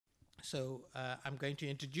So I'm going to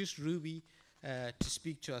introduce Ruby to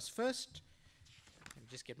speak to us first. Let me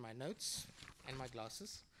just get my notes and my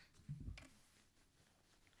glasses.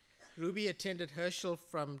 Ruby attended Herschel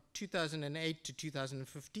from 2008 to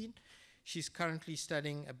 2015. She's currently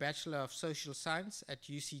studying a Bachelor of Social Science at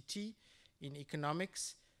UCT in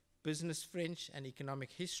Economics, Business French, and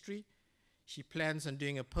Economic History. She plans on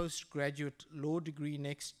doing a postgraduate law degree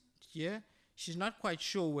next year. She's not quite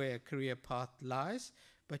sure where her career path lies,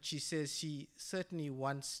 but she says she certainly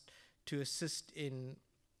wants to assist in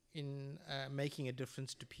making a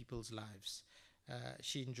difference to people's lives.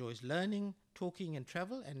 She enjoys learning, talking, and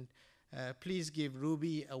travel, and please give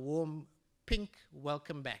Ruby a warm pink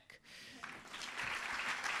welcome back.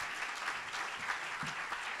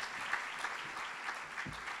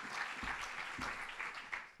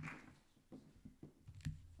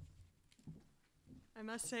 I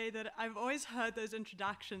must say that I've always heard those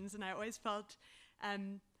introductions, and I always felt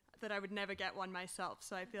that I would never get one myself.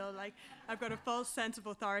 So I feel like I've got a false sense of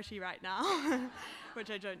authority right now,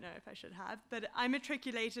 which I don't know if I should have. But I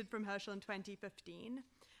matriculated from Herschel in 2015.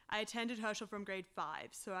 I attended Herschel from grade 5,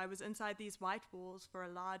 so I was inside these white walls for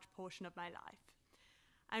a large portion of my life.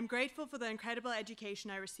 I'm grateful for the incredible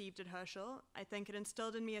education I received at Herschel. I think it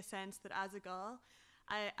instilled in me a sense that as a girl,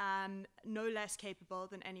 I am no less capable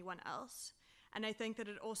than anyone else. And I think that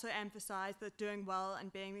it also emphasized that doing well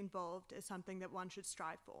and being involved is something that one should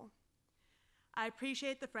strive for. I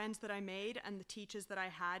appreciate the friends that I made and the teachers that I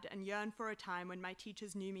had, and yearn for a time when my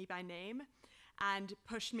teachers knew me by name and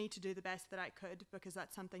pushed me to do the best that I could, because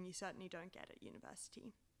that's something you certainly don't get at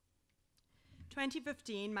university.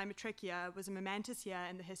 2015, my matric year, was a momentous year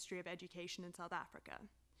in the history of education in South Africa.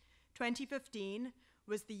 2015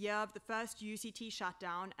 was the year of the first UCT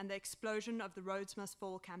shutdown and the explosion of the Rhodes Must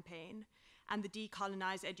Fall campaign and the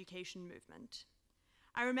decolonize education movement.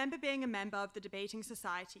 I remember being a member of the Debating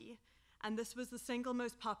Society, and this was the single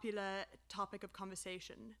most popular topic of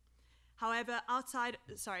conversation. However,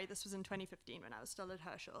 this was in 2015 when I was still at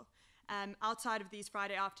Herschel. Outside of these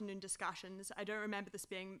Friday afternoon discussions, I don't remember this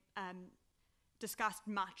being discussed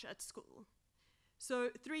much at school. So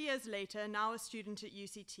 3 years later, now a student at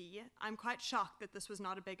UCT, I'm quite shocked that this was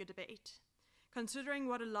not a bigger debate, considering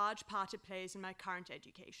what a large part it plays in my current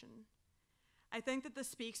education. I think that this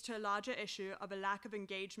speaks to a larger issue of a lack of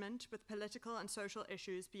engagement with political and social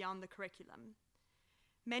issues beyond the curriculum.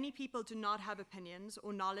 Many people do not have opinions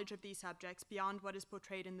or knowledge of these subjects beyond what is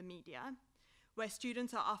portrayed in the media, where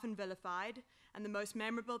students are often vilified, and the most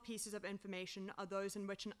memorable pieces of information are those in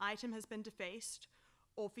which an item has been defaced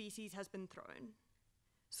or feces has been thrown.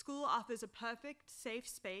 School offers a perfect, safe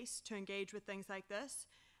space to engage with things like this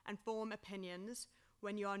and form opinions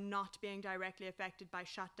when you are not being directly affected by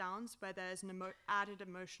shutdowns where there is an added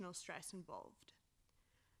emotional stress involved.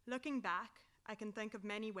 Looking back, I can think of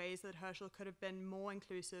many ways that Herschel could have been more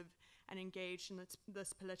inclusive and engaged in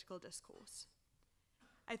this political discourse.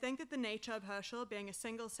 I think that the nature of Herschel being a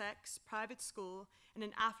single-sex private school in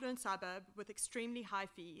an affluent suburb with extremely high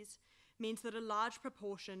fees means that a large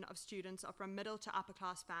proportion of students are from middle to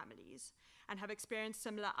upper-class families and have experienced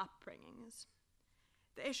similar upbringings.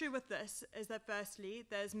 The issue with this is that firstly,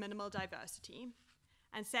 there's minimal diversity,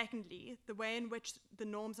 and secondly, the way in which the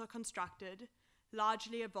norms are constructed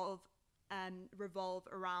largely revolve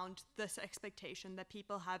around this expectation that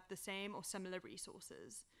people have the same or similar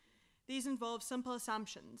resources. These involve simple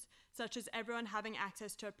assumptions, such as everyone having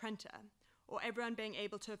access to a printer, or everyone being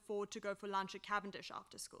able to afford to go for lunch at Cavendish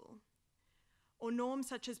after school. Or norms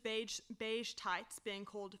such as beige tights being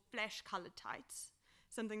called flesh-colored tights,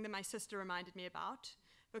 something that my sister reminded me about,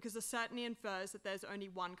 because this certainly infers that there's only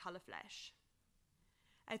one color flesh.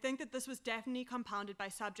 I think that this was definitely compounded by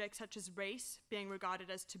subjects such as race being regarded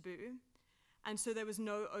as taboo, and so there was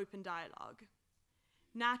no open dialogue.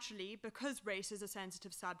 Naturally, because race is a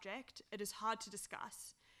sensitive subject, it is hard to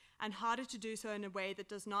discuss, and harder to do so in a way that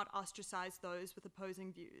does not ostracize those with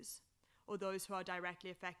opposing views, or those who are directly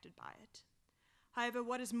affected by it. However,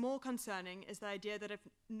 what is more concerning is the idea that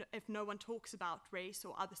if no one talks about race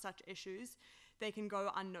or other such issues, they can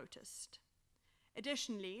go unnoticed.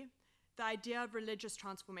 Additionally, the idea of religious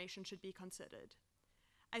transformation should be considered.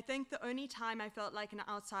 I think the only time I felt like an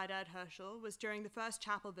outsider at Herschel was during the first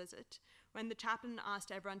chapel visit, when the chaplain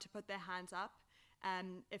asked everyone to put their hands up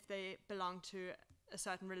if they belonged to a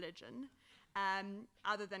certain religion,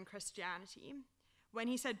 other than Christianity. When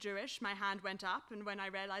he said Jewish, my hand went up, and when I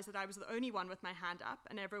realized that I was the only one with my hand up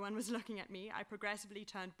and everyone was looking at me, I progressively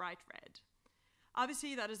turned bright red.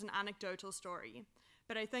 Obviously, that is an anecdotal story,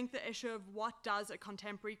 but I think the issue of what does a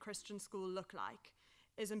contemporary Christian school look like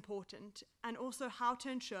is important, and also how to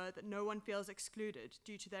ensure that no one feels excluded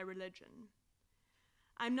due to their religion.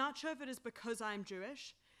 I'm not sure if it is because I'm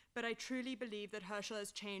Jewish, but I truly believe that Herschel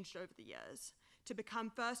has changed over the years to become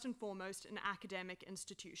first and foremost an academic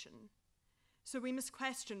institution. So we must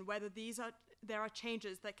question whether there are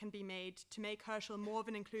changes that can be made to make Herschel more of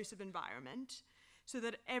an inclusive environment so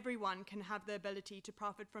that everyone can have the ability to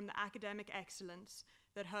profit from the academic excellence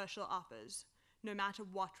that Herschel offers, no matter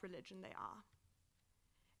what religion they are.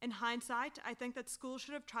 In hindsight, I think that schools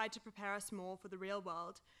should have tried to prepare us more for the real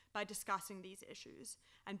world by discussing these issues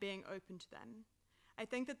and being open to them. I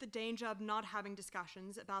think that the danger of not having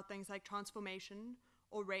discussions about things like transformation,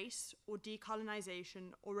 or race, or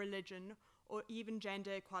decolonization, or religion, or even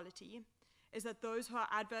gender equality, is that those who are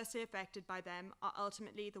adversely affected by them are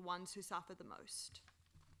ultimately the ones who suffer the most.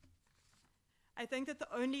 I think that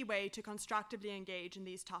the only way to constructively engage in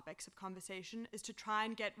these topics of conversation is to try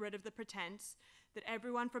and get rid of the pretense that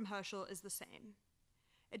everyone from Herschel is the same.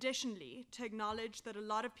 Additionally, to acknowledge that a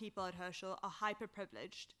lot of people at Herschel are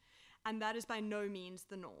hyper-privileged, and that is by no means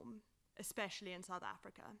the norm, especially in South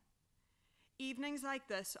Africa. Evenings like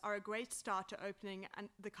this are a great start to opening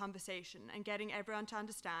the conversation and getting everyone to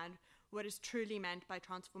understand what is truly meant by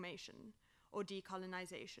transformation or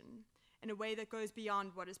decolonization in a way that goes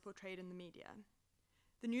beyond what is portrayed in the media.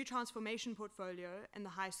 The new transformation portfolio in the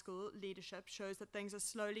high school leadership shows that things are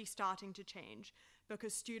slowly starting to change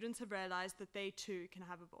because students have realized that they too can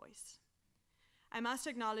have a voice. I must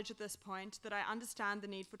acknowledge at this point that I understand the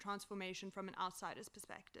need for transformation from an outsider's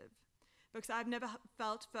perspective, because I've never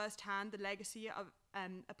felt firsthand the legacy of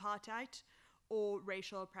apartheid or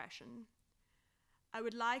racial oppression. I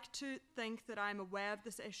would like to think that I'm aware of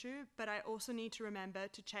this issue, but I also need to remember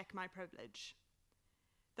to check my privilege.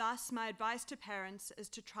 Thus, my advice to parents is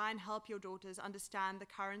to try and help your daughters understand the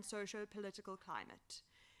current socio-political climate.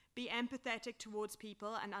 Be empathetic towards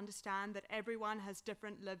people and understand that everyone has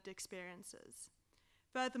different lived experiences.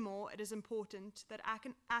 Furthermore, it is important that as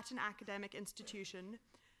an academic institution,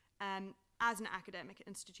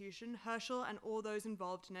 Herschel and all those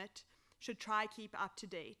involved in it should try keep up to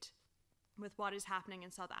date with what is happening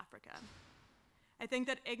in South Africa. I think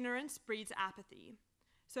that ignorance breeds apathy,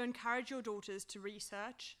 so encourage your daughters to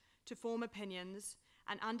research, to form opinions,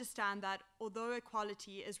 and understand that although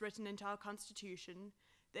equality is written into our constitution,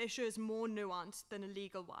 the issue is more nuanced than a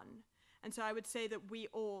legal one. And so I would say that we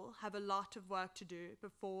all have a lot of work to do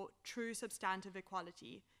before true substantive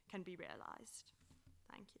equality can be realized.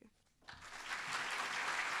 Thank you.